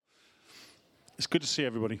It's good to see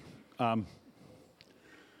everybody. We're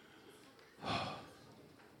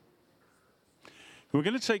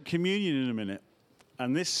going to take communion in a minute,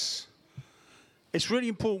 and it's really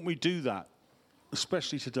important we do that,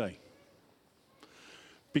 especially today.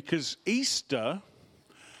 Because Easter,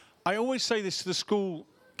 I always say this to the school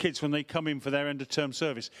kids when they come in for their end of term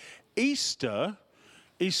service, Easter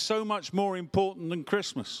is so much more important than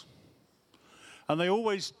Christmas. And they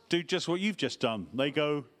always do just what you've just done. They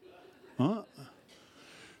go, what?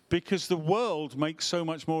 Because the world makes so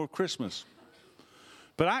much more of Christmas.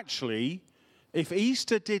 But actually, if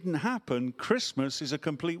Easter didn't happen, Christmas is a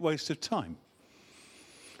complete waste of time.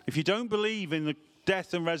 If you don't believe in the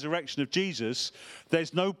death and resurrection of Jesus,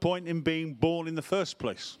 there's no point in being born in the first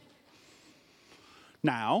place.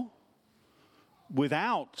 Now,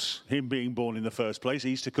 without him being born in the first place,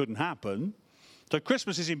 Easter couldn't happen. So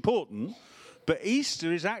Christmas is important, but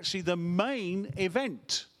Easter is actually the main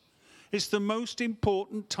event. It's the most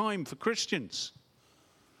important time for Christians.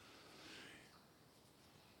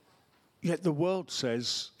 Yet the world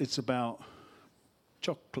says it's about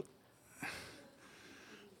chocolate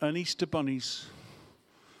and Easter bunnies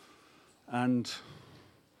and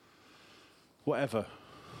whatever.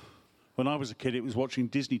 When I was a kid, it was watching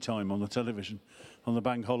Disney Time on the television on the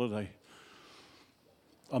bank holiday.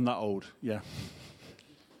 I'm that old, yeah.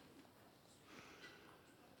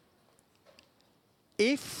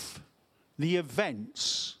 If the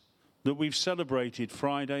events that we've celebrated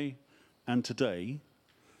Friday and today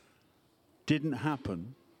didn't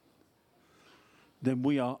happen, then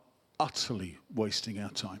we are utterly wasting our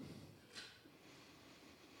time.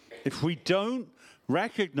 If we don't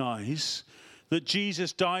recognize that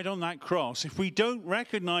Jesus died on that cross, if we don't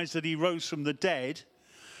recognize that he rose from the dead,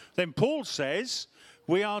 then Paul says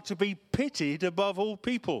we are to be pitied above all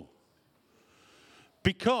people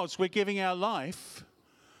because we're giving our life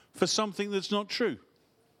for something that's not true.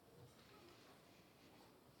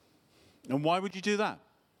 And why would you do that?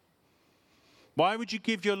 Why would you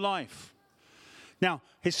give your life? Now,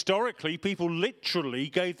 historically, people literally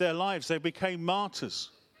gave their lives. They became martyrs.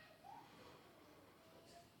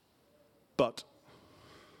 But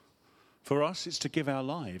for us, it's to give our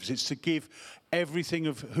lives. It's to give everything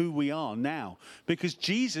of who we are now. Because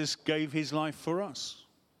Jesus gave his life for us.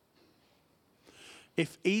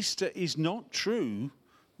 If Easter is not true,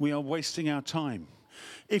 we are wasting our time.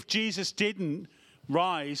 If Jesus didn't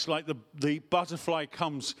rise like the butterfly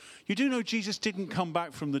comes, you do know Jesus didn't come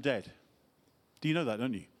back from the dead. Do you know that,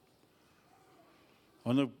 don't you?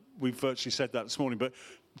 I know we've virtually said that this morning, but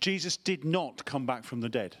Jesus did not come back from the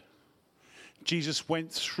dead. Jesus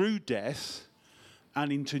went through death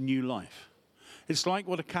and into new life. It's like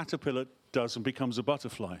what a caterpillar does and becomes a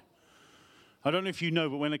butterfly. I don't know if you know,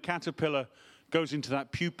 but when a caterpillar goes into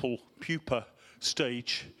that pupa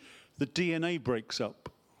stage, the DNA breaks up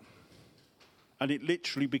and it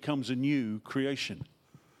literally becomes a new creation.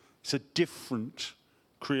 It's a different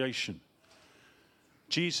creation.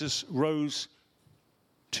 Jesus rose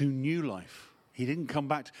to new life. He didn't come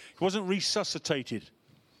back. He wasn't resuscitated.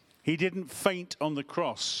 He didn't faint on the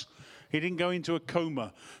cross. He didn't go into a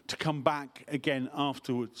coma to come back again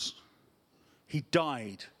afterwards. He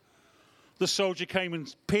died. The soldier came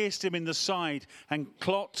and pierced him in the side and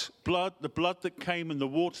clot blood, the blood that came and the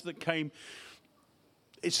water that came.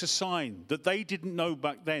 It's a sign that they didn't know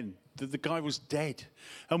back then that the guy was dead.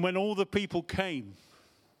 And when all the people came,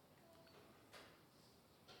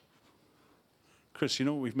 Chris, you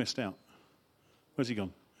know what we've missed out? Where's he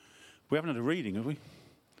gone? We haven't had a reading, have we?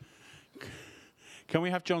 Can we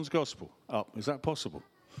have John's Gospel up? Is that possible?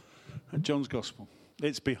 John's Gospel.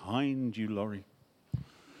 It's behind you, Laurie.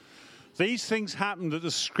 These things happened that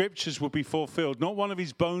the scriptures would be fulfilled. Not one of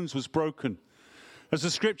his bones was broken. As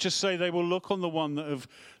the scriptures say, they will look on the one that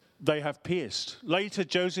they have pierced. Later,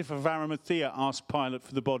 Joseph of Arimathea asked Pilate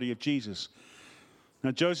for the body of Jesus.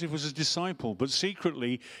 Now, Joseph was a disciple, but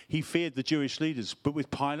secretly he feared the Jewish leaders. But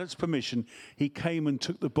with Pilate's permission, he came and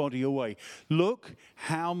took the body away. Look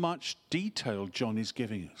how much detail John is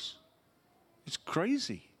giving us. It's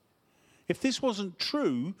crazy. If this wasn't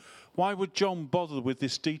true, why would John bother with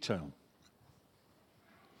this detail?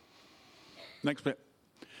 Next bit.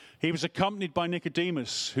 He was accompanied by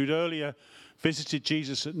Nicodemus, who'd earlier visited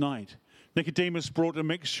Jesus at night. Nicodemus brought a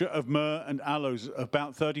mixture of myrrh and aloes,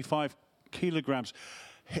 about 35 kilograms.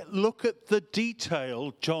 Look at the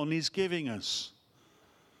detail John is giving us.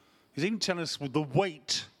 He's even telling us the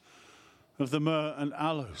weight of the myrrh and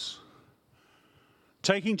aloes.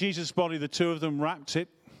 Taking Jesus' body, the two of them wrapped it.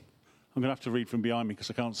 I'm going to have to read from behind me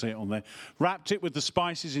because I can't see it on there. Wrapped it with the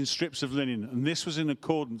spices in strips of linen, and this was in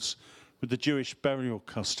accordance with the Jewish burial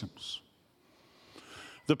customs.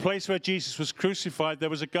 The place where Jesus was crucified, there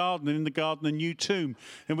was a garden, and in the garden a new tomb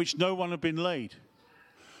in which no one had been laid.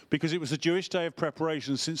 Because it was the Jewish day of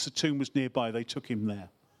preparation, since the tomb was nearby, they took him there.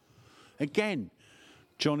 Again,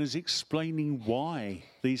 John is explaining why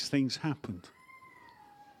these things happened.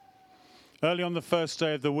 Early on the first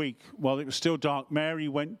day of the week, while it was still dark, Mary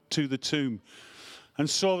went to the tomb and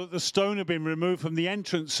saw that the stone had been removed from the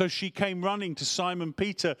entrance. So she came running to Simon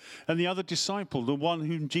Peter and the other disciple, the one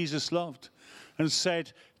whom Jesus loved, and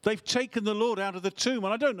said, "They've taken the Lord out of the tomb,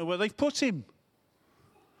 and I don't know where they've put him."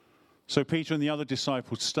 So Peter and the other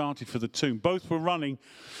disciple started for the tomb. Both were running,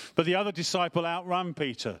 but the other disciple outran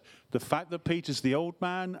Peter. The fact that Peter's the old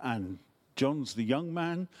man and John's the young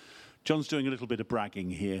man, John's doing a little bit of bragging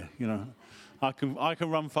here, I can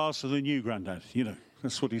run faster than you, Grandad,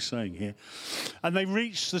 That's what he's saying here. And he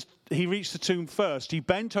reached the tomb first. He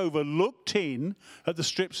bent over, looked in at the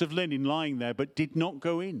strips of linen lying there, but did not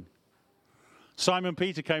go in. Simon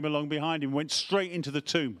Peter came along behind him, went straight into the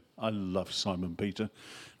tomb. I love Simon Peter.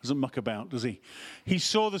 Doesn't muck about, does he? He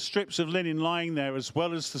saw the strips of linen lying there, as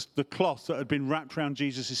well as the cloth that had been wrapped around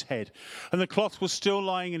Jesus' head. And the cloth was still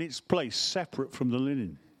lying in its place, separate from the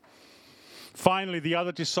linen. Finally, the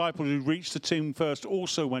other disciple who reached the tomb first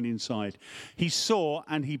also went inside. He saw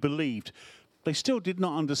and he believed. They still did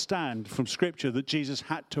not understand from Scripture that Jesus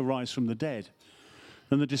had to rise from the dead.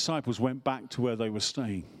 And the disciples went back to where they were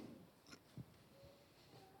staying.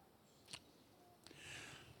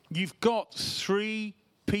 You've got three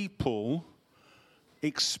people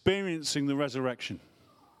experiencing the resurrection.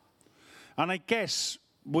 And I guess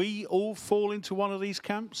we all fall into one of these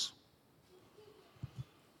camps.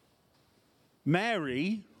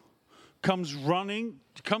 Mary comes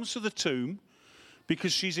to the tomb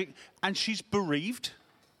because she's bereaved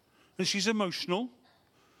and she's emotional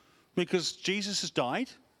because Jesus has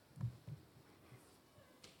died.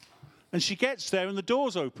 And she gets there and the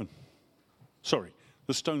door's open. Sorry,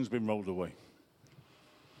 the stone's been rolled away.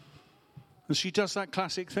 And she does that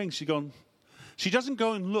classic thing. She doesn't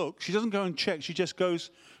go and look. She doesn't go and check. She just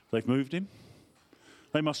goes, "They've moved him.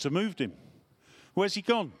 They must have moved him. Where's he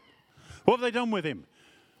gone? What have they done with him?"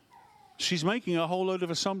 She's making a whole load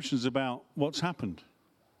of assumptions about what's happened.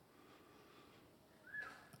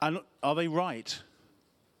 And are they right?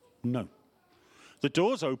 No. The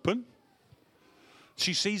door's open.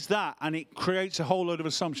 She sees that, and it creates a whole load of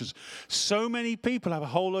assumptions. So many people have a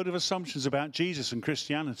whole load of assumptions about Jesus and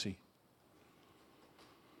Christianity.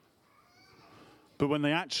 But when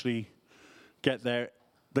they actually get there,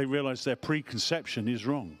 they realize their preconception is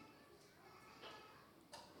wrong.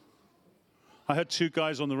 I heard two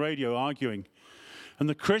guys on the radio arguing, and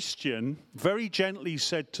the Christian very gently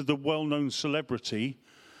said to the well-known celebrity,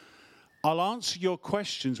 "I'll answer your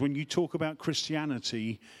questions when you talk about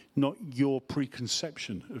Christianity, not your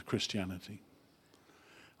preconception of Christianity."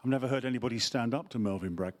 I've never heard anybody stand up to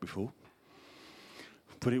Melvin Bragg before,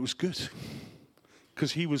 but it was good,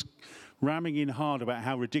 because he was ramming in hard about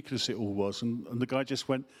how ridiculous it all was, and the guy just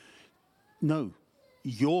went, "No,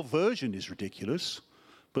 your version is ridiculous,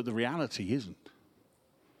 but the reality isn't."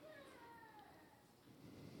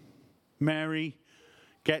 Mary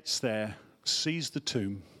gets there, sees the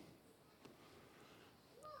tomb,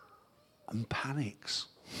 and panics,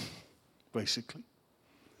 basically.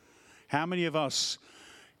 How many of us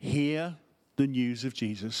hear the news of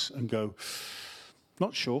Jesus and go,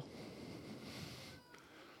 "Not sure,"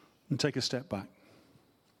 and take a step back?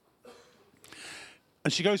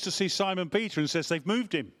 And she goes to see Simon Peter and says, "They've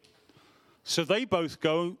moved him." So they both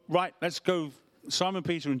go, "Right, let's go." Simon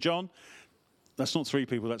Peter and John. That's not three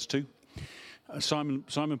people, that's two.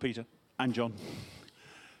 Simon Peter and John.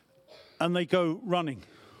 And they go running.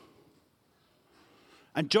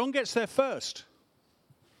 And John gets there first.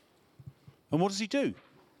 And what does he do?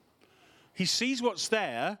 He sees what's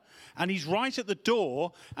there, and he's right at the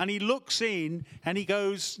door, and he looks in, and he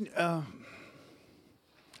goes, and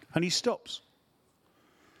he stops.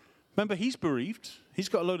 Remember, he's bereaved. He's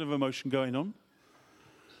got a load of emotion going on.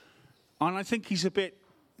 And I think he's a bit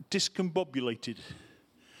discombobulated.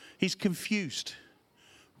 He's confused.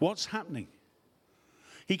 What's happening?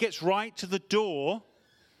 He gets right to the door,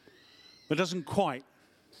 but doesn't quite.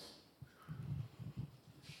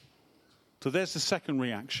 So there's the second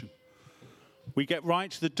reaction. We get right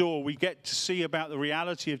to the door. We get to see about the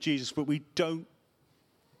reality of Jesus, but we don't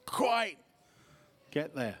quite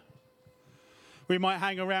get there. We might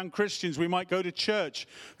hang around Christians. We might go to church.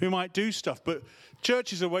 We might do stuff. But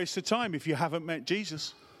church is a waste of time if you haven't met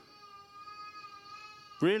Jesus.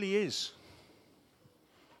 Really is.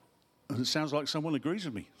 And it sounds like someone agrees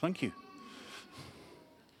with me. Thank you.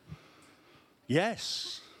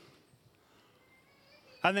 Yes.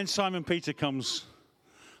 And then Simon Peter comes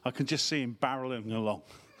I can just see him barreling along.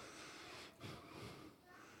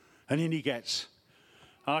 And in he gets.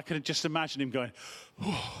 And I can just imagine him going,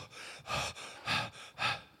 oh.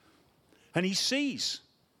 And he sees.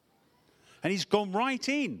 And he's gone right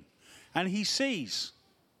in. And he sees.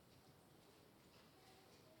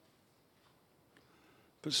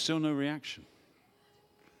 But still no reaction.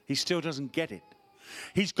 He still doesn't get it.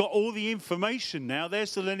 He's got all the information now.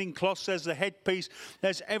 There's the linen cloth, there's the headpiece,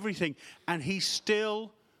 there's everything. And he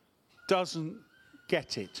still doesn't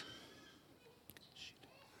get it.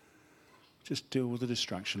 Just deal with the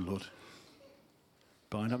distraction, Lord.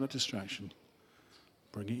 Bind up the distraction.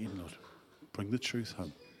 Bring it in, Lord. Bring the truth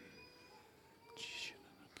home.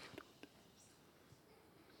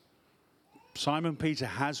 Simon Peter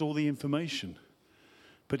has all the information,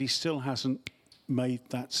 but he still hasn't made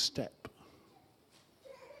that step.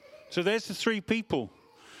 So there's the three people.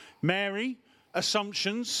 Mary,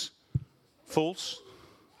 assumptions, false.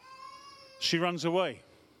 She runs away.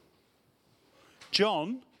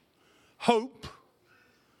 John, hope,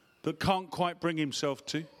 but can't quite bring himself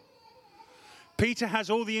to. Peter has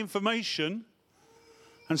all the information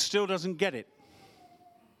and still doesn't get it.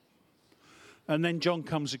 And then John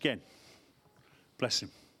comes again. Bless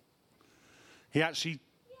him. He actually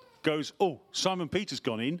goes, oh, Simon Peter's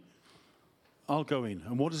gone in. I'll go in.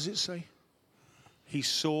 And what does it say? He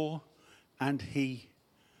saw and he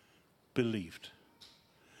believed.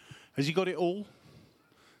 Has he got it all?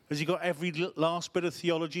 Has he got every last bit of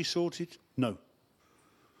theology sorted? No.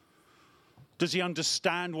 Does he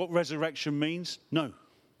understand what resurrection means? No.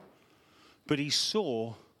 But he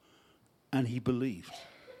saw and he believed.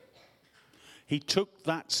 He took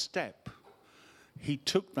that step. He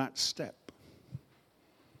took that step.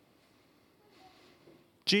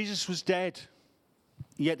 Jesus was dead,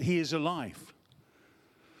 yet he is alive.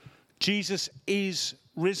 Jesus is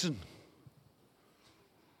risen.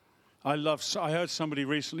 I heard somebody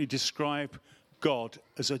recently describe God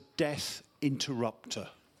as a death interrupter.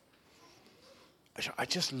 I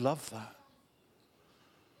just love that.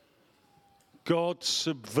 God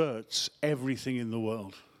subverts everything in the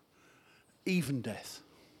world, even death.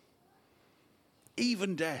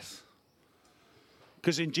 Even death.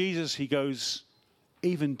 Because in Jesus he goes,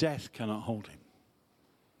 even death cannot hold him.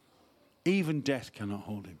 Even death cannot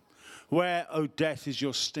hold him. Where, O death, is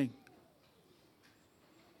your sting?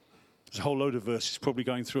 There's a whole load of verses probably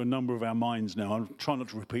going through a number of our minds now. I'm trying not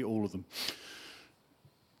to repeat all of them.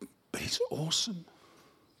 But it's awesome.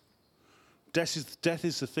 Death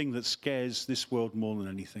is the thing that scares this world more than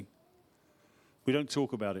anything. We don't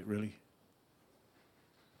talk about it, really.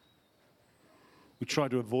 We try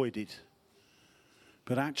to avoid it.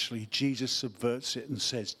 But actually, Jesus subverts it and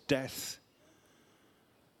says, death,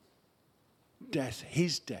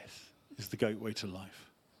 his death is the gateway to life.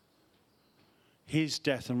 His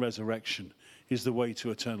death and resurrection is the way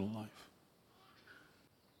to eternal life.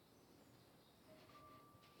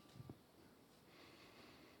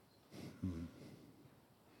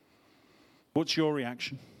 What's your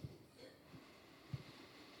reaction?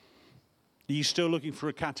 Are you still looking for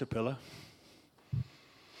a caterpillar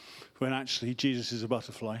when actually Jesus is a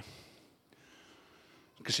butterfly?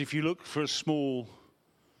 Because if you look for a small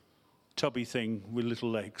tubby thing with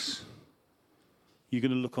little legs, you're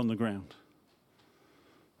going to look on the ground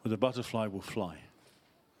where the butterfly will fly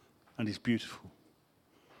and it's beautiful.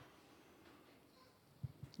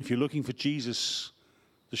 If you're looking for Jesus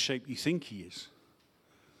the shape you think he is,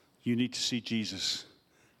 you need to see Jesus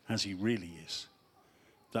as he really is.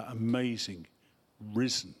 That amazing,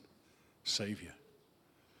 risen Savior.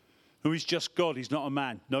 Who is just God. He's not a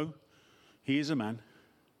man. No, he is a man.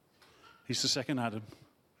 He's the second Adam.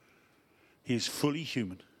 He is fully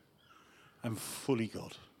human and fully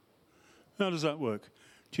God. How does that work?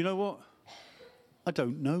 Do you know what? I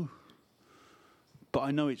don't know. But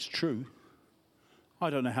I know it's true.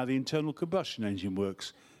 I don't know how the internal combustion engine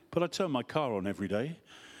works, but I turn my car on every day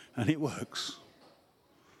and it works.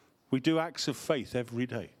 We do acts of faith every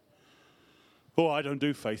day. Oh, I don't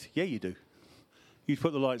do faith. Yeah, you do. You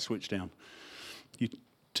put the light switch down. You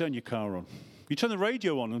turn your car on. You turn the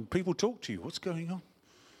radio on and people talk to you. What's going on?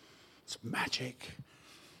 It's magic.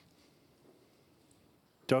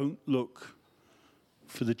 Don't look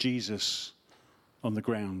for the Jesus on the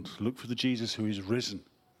ground. Look for the Jesus who is risen.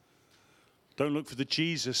 Don't look for the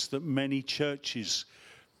Jesus that many churches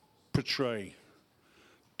portray.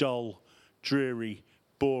 Dull, dreary,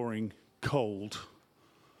 boring, cold.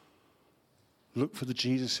 Look for the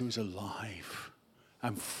Jesus who is alive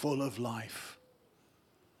and full of life.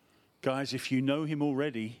 Guys, if you know him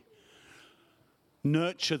already,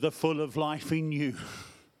 nurture the full of life in you.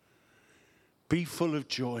 Be full of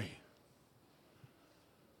joy.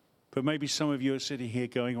 But maybe some of you are sitting here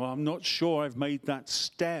going, well, I'm not sure I've made that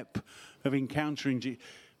step of encountering Jesus.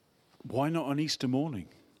 Why not on Easter morning?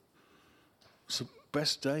 It's the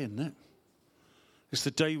best day, isn't it? It's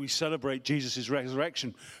the day we celebrate Jesus'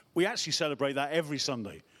 resurrection. We actually celebrate that every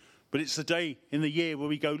Sunday. But it's the day in the year where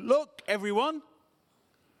we go, look, everyone.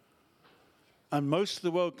 And most of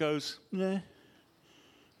the world goes, nah,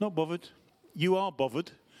 not bothered. You are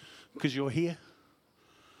bothered because you're here.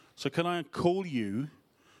 So can I call you,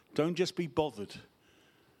 don't just be bothered.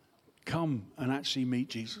 Come and actually meet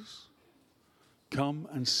Jesus. Come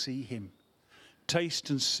and see him. Taste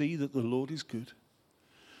and see that the Lord is good.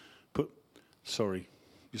 Sorry,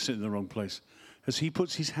 you're sitting in the wrong place. As he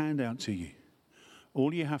puts his hand out to you,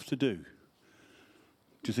 all you have to do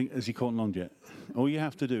you think, has he caught on yet? All you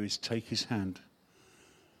have to do is take his hand,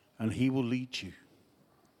 and he will lead you,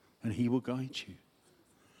 and he will guide you.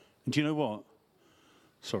 And do you know what?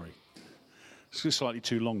 Sorry. It's just slightly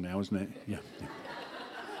too long now, isn't it? Yeah.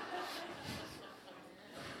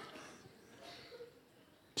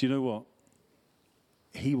 Do you know what?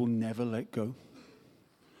 He will never let go.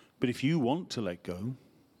 But if you want to let go,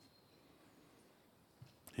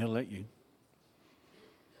 he'll let you.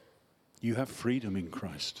 You have freedom in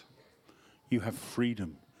Christ. You have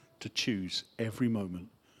freedom to choose every moment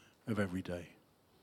of every day.